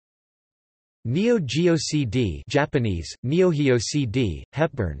Neo Geo CD Japanese, Neo CD,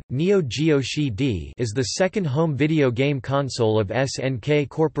 Hepburn, Neo Geo CD is the second home video game console of SNK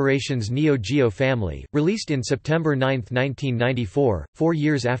Corporation's Neo Geo family, released in September 9, 1994, 4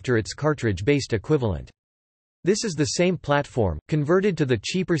 years after its cartridge-based equivalent. This is the same platform, converted to the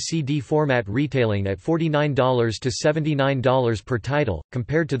cheaper CD format retailing at $49 to $79 per title,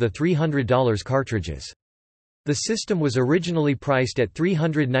 compared to the $300 cartridges. The system was originally priced at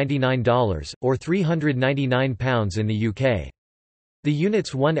 $399, or £399 in the UK. The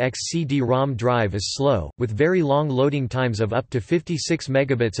unit's 1x CD-ROM drive is slow, with very long loading times of up to 56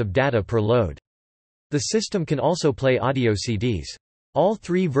 megabits of data per load. The system can also play audio CDs. All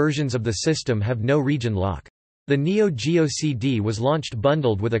three versions of the system have no region lock. The Neo Geo CD was launched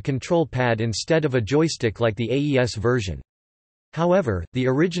bundled with a control pad instead of a joystick like the AES version. However, the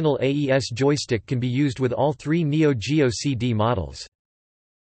original AES joystick can be used with all three Neo Geo CD models.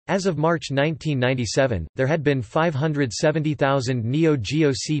 As of March 1997, there had been 570,000 Neo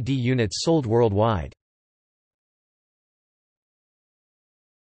Geo CD units sold worldwide.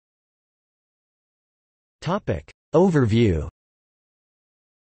 Overview.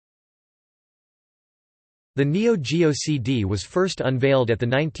 The Neo Geo CD was first unveiled at the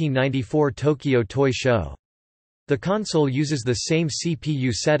 1994 Tokyo Toy Show. The console uses the same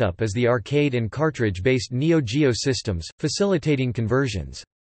CPU setup as the arcade and cartridge-based Neo Geo systems, facilitating conversions.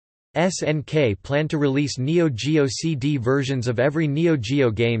 SNK planned to release Neo Geo CD versions of every Neo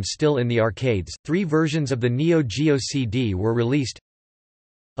Geo game still in the arcades. 3 versions of the Neo Geo CD were released.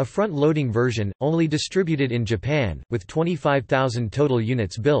 A front-loading version, only distributed in Japan, with 25,000 total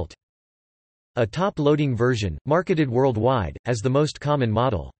units built. A top-loading version, marketed worldwide, as the most common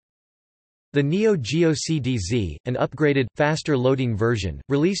model. The Neo Geo CD-Z, an upgraded, faster-loading version,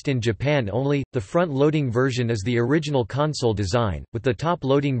 released in Japan only. The front-loading version is the original console design, with the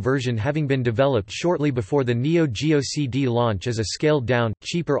top-loading version having been developed shortly before the Neo Geo CD launch as a scaled-down,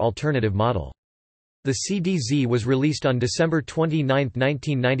 cheaper alternative model. The CD-Z was released on December 29,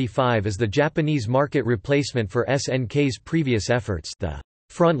 1995 as the Japanese market replacement for SNK's previous efforts, the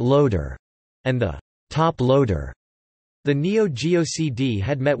front-loader and the top-loader. The Neo Geo CD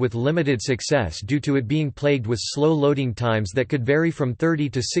had met with limited success due to it being plagued with slow loading times that could vary from 30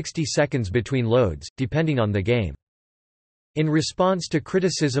 to 60 seconds between loads, depending on the game. In response to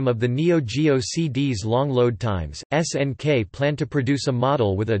criticism of the Neo Geo CD's long load times, SNK planned to produce a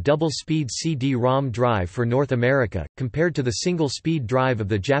model with a double-speed CD-ROM drive for North America, compared to the single-speed drive of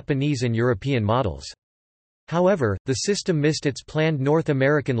the Japanese and European models. However, the system missed its planned North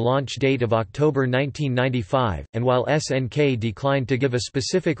American launch date of October 1995, and while SNK declined to give a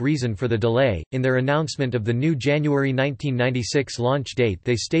specific reason for the delay, in their announcement of the new January 1996 launch date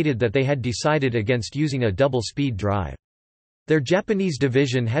they stated that they had decided against using a double-speed drive. Their Japanese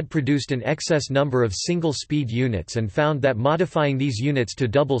division had produced an excess number of single-speed units and found that modifying these units to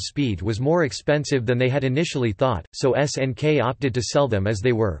double-speed was more expensive than they had initially thought, so SNK opted to sell them as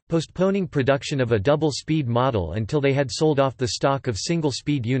they were, postponing production of a double-speed model until they had sold off the stock of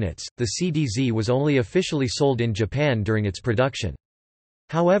single-speed units. The CD-Z was only officially sold in Japan during its production.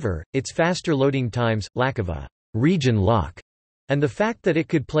 However, its faster loading times, lack of a region lock, and the fact that it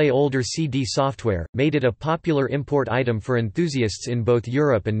could play older CD software, made it a popular import item for enthusiasts in both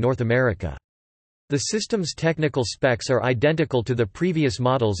Europe and North America. The system's technical specs are identical to the previous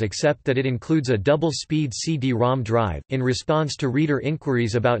models except that it includes a double-speed CD-ROM drive. In response to reader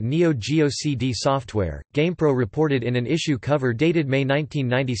inquiries about Neo Geo CD software, GamePro reported in an issue cover dated May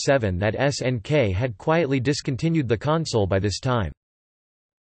 1997 that SNK had quietly discontinued the console by this time.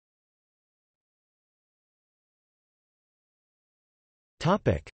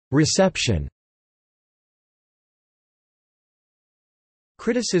 Reception.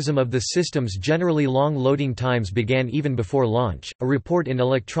 Criticism of the system's generally long loading times began even before launch. A report in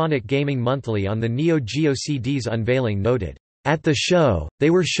Electronic Gaming Monthly on the Neo Geo CD's unveiling noted, "At the show, they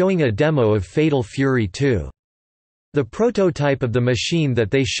were showing a demo of Fatal Fury 2. The prototype of the machine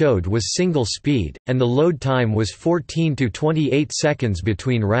that they showed was single speed, and the load time was 14 to 28 seconds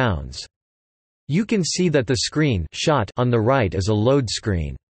between rounds. You can see that the screen shot on the right is a load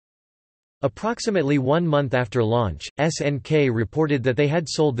screen." Approximately 1 month after launch, SNK reported that they had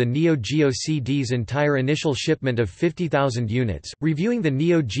sold the Neo Geo CD's entire initial shipment of 50,000 units. Reviewing the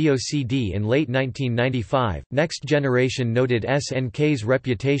Neo Geo CD in late 1995, Next Generation noted SNK's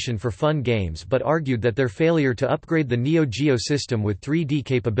reputation for fun games but argued that their failure to upgrade the Neo Geo system with 3D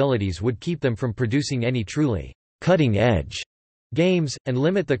capabilities would keep them from producing any truly cutting-edge games, and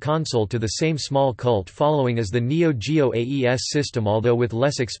limit the console to the same small cult following as the Neo Geo AES system, although with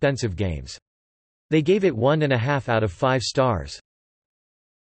less expensive games. They gave it 1.5 out of 5 stars.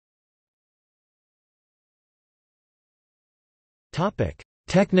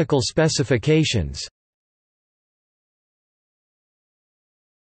 Technical specifications.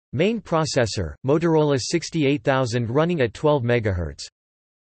 Main processor, Motorola 68000 running at 12 MHz.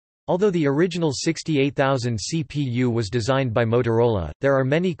 Although the original 68000 CPU was designed by Motorola, there are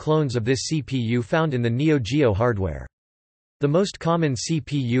many clones of this CPU found in the Neo Geo hardware. The most common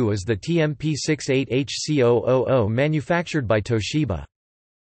CPU is the TMP68HC000 manufactured by Toshiba.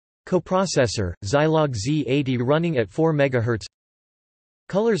 Coprocessor, Zilog Z80 running at 4 MHz.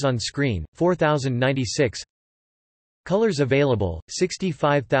 Colors on screen, 4096. Colors available,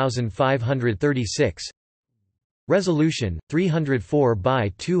 65536. Resolution, 304 by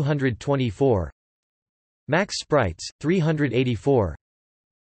 224. Max sprites, 384.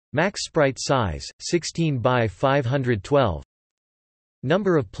 Max sprite size, 16 by 512.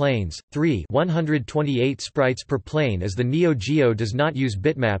 Number of planes, 3 128 sprites per plane. As the Neo Geo does not use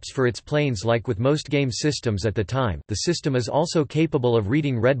bitmaps for its planes like with most game systems at the time, the system is also capable of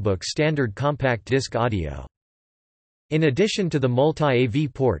reading Redbook standard compact disc audio. In addition to the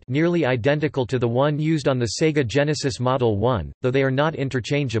multi-AV port nearly identical to the one used on the Sega Genesis Model 1, though they are not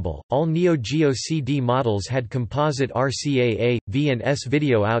interchangeable, all Neo Geo CD models had composite RCA V and S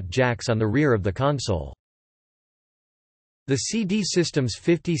video out jacks on the rear of the console. The CD system's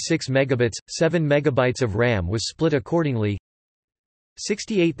 56 megabits, 7 megabytes of RAM was split accordingly.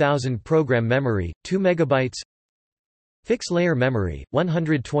 68,000 program memory, 2 megabytes. Fixed layer memory,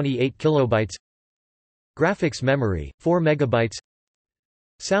 128 kilobytes. Graphics memory, 4 megabytes.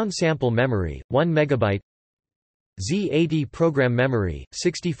 Sound sample memory, 1 megabyte. Z80 program memory,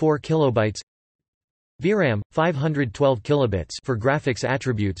 64 kilobytes. VRAM, 512 kilobits for graphics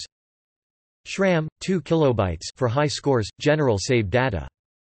attributes. SRAM, 2 kilobytes for high scores, general save data.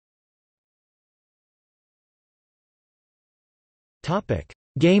 Topic: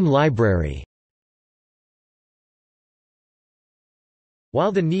 Game library.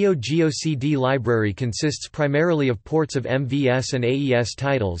 While the Neo Geo CD library consists primarily of ports of MVS and AES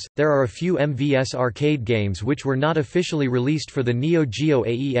titles, there are a few MVS arcade games which were not officially released for the Neo Geo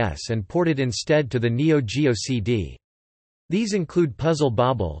AES and ported instead to the Neo Geo CD. These include Puzzle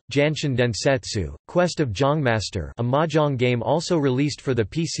Bobble, Janshin Densetsu, Quest of Jongmaster, a mahjong game also released for the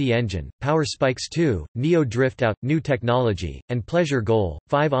PC Engine, Power Spikes 2, Neo Drift Out, New Technology, and Pleasure Goal,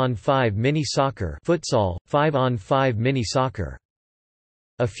 5-on-5 Mini Soccer, Futsal, 5-on-5 Mini Soccer.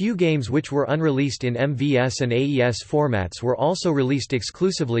 A few games which were unreleased in MVS and AES formats were also released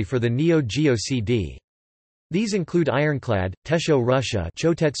exclusively for the Neo Geo CD. These include Ironclad, Tesho Russia,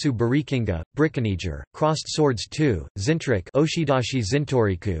 Chotetsu Barikinga, Brickeneager, Crossed Swords 2, Zintric, Oshidashi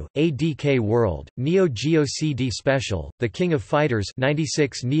Zintoriku, ADK World, Neo Geo CD Special, The King of Fighters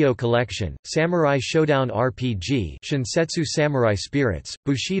 96 Neo Collection, Samurai Showdown RPG, Shinsetsu Samurai Spirits,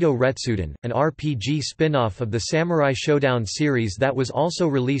 Bushido Retsuden, an RPG spin-off of the Samurai Showdown series that was also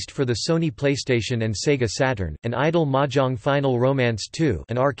released for the Sony PlayStation and Sega Saturn, and Idol Mahjong Final Romance 2,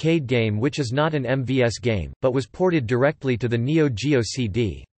 an arcade game which is not an MVS game, but was ported directly to the Neo Geo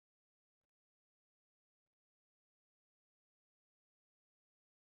CD.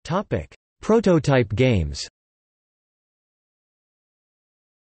 Prototype games.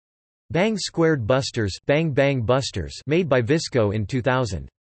 Bang Squared Busters, Bang Bang Busters, made by Visco in 2000.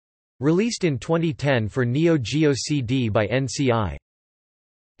 Released in 2010 for Neo Geo CD by NCI.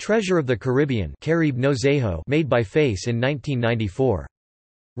 Treasure of the Caribbean, Caribe no Zejo, made by Face in 1994.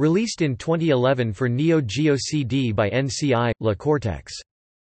 Released in 2011 for Neo Geo CD by NCI, La Cortex.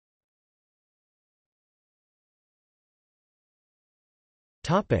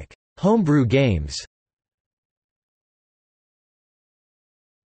 Homebrew games.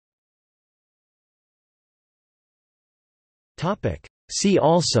 See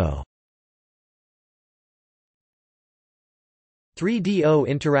also 3DO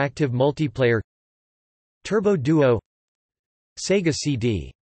interactive multiplayer, Turbo Duo, Sega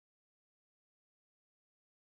CD.